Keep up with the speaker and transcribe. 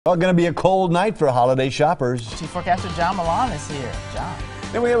Well, going to be a cold night for holiday shoppers. Chief Forecaster John Malan is here. John.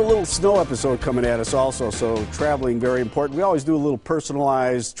 And we have a little snow episode coming at us also, so traveling very important. We always do a little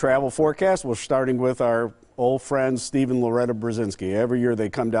personalized travel forecast. We're starting with our old friends Steve and Loretta Brzezinski. Every year they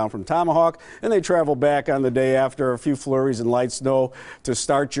come down from Tomahawk and they travel back on the day after a few flurries and light snow to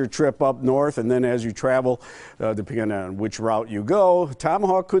start your trip up north. And then as you travel, depending on which route you go,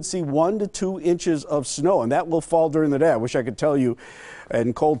 Tomahawk could see 1 to 2 inches of snow, and that will fall during the day. I wish I could tell you.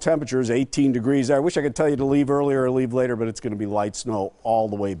 And cold temperatures, 18 degrees. I wish I could tell you to leave earlier or leave later, but it's going to be light snow all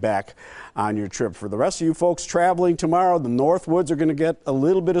the way back on your trip. For the rest of you folks traveling tomorrow, the North Woods are going to get a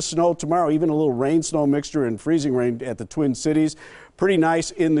little bit of snow tomorrow, even a little rain-snow mixture and freezing rain at the Twin Cities. Pretty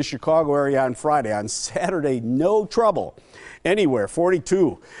nice in the Chicago area on Friday. On Saturday, no trouble anywhere.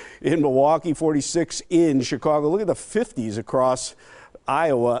 42 in Milwaukee, 46 in Chicago. Look at the 50s across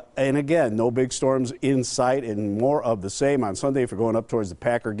Iowa, and again, no big storms in sight and more of the same. On Sunday, if you're going up towards the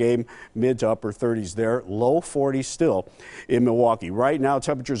Packer game, mid to upper 30s there, low 40s still in Milwaukee. Right now,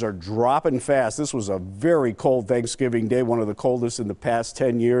 temperatures are dropping fast. This was a very cold Thanksgiving day, one of the coldest in the past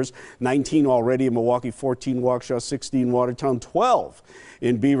 10 years. 19 already in Milwaukee, 14 Waukesha, 16 Watertown, 12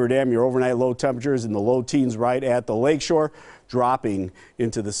 in Beaver Dam. Your overnight low temperatures in the low teens right at the lakeshore, dropping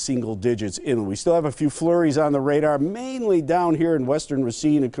into the single digits inland. We still have a few flurries on the radar, mainly down here in western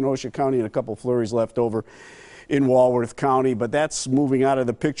Racine and Kenosha County, and a couple flurries left over in Walworth County, but that's moving out of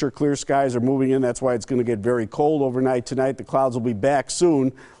the picture. Clear skies are moving in. That's why it's going to get very cold overnight tonight. The clouds will be back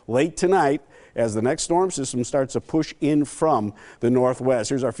soon, late tonight, as the next storm system starts to push in from the northwest.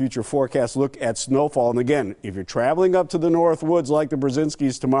 Here's our future forecast look at snowfall. And again, if you're traveling up to the North Woods like the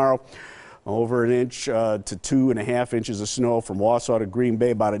Brzezinskis tomorrow, over 1 inch to 2.5 inches of snow from Wausau to Green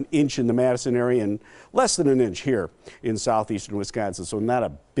Bay, about 1 inch in the Madison area, and less than 1 inch here in southeastern Wisconsin. So not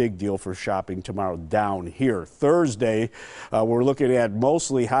a big deal for shopping tomorrow down here. Thursday, we're looking at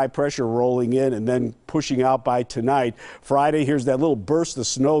mostly high pressure rolling in and then pushing out by tonight. Friday, here's that little burst of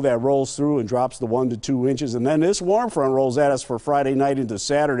snow that rolls through and drops the 1 to 2 inches. And then this warm front rolls at us for Friday night into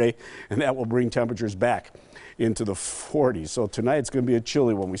Saturday, and that will bring temperatures back into the 40s. So tonight it's going to be a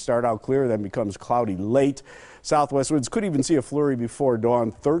chilly one. We start out clear, then becomes cloudy late. Southwest winds could even see a flurry before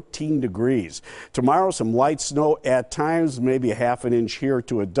dawn, 13 degrees. Tomorrow, some light snow at times, maybe a ½ an inch here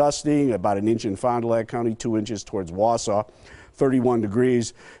to a dusting, about 1 inch in Fond du Lac County, 2 inches towards Wausau, 31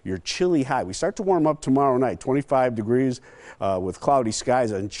 degrees. Your chilly high. We start to warm up tomorrow night, 25 degrees with cloudy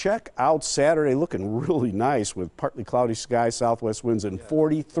skies. And check out Saturday, looking really nice with partly cloudy skies, southwest winds, and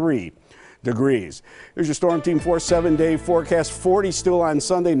 43 degrees. Here's your Storm Team 4 7-day forecast. 40 still on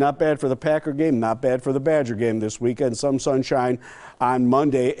Sunday. Not bad for the Packer game. Not bad for the Badger game this weekend. Some sunshine on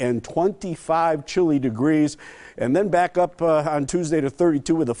Monday and 25 chilly degrees. And then back up on Tuesday to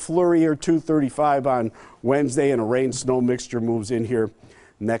 32 with a flurry or two. 35 on Wednesday, and a rain-snow mixture moves in here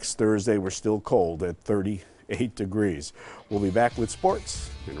next Thursday. We're still cold at 38 degrees. We'll be back with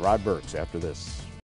sports and Rod Burks after this.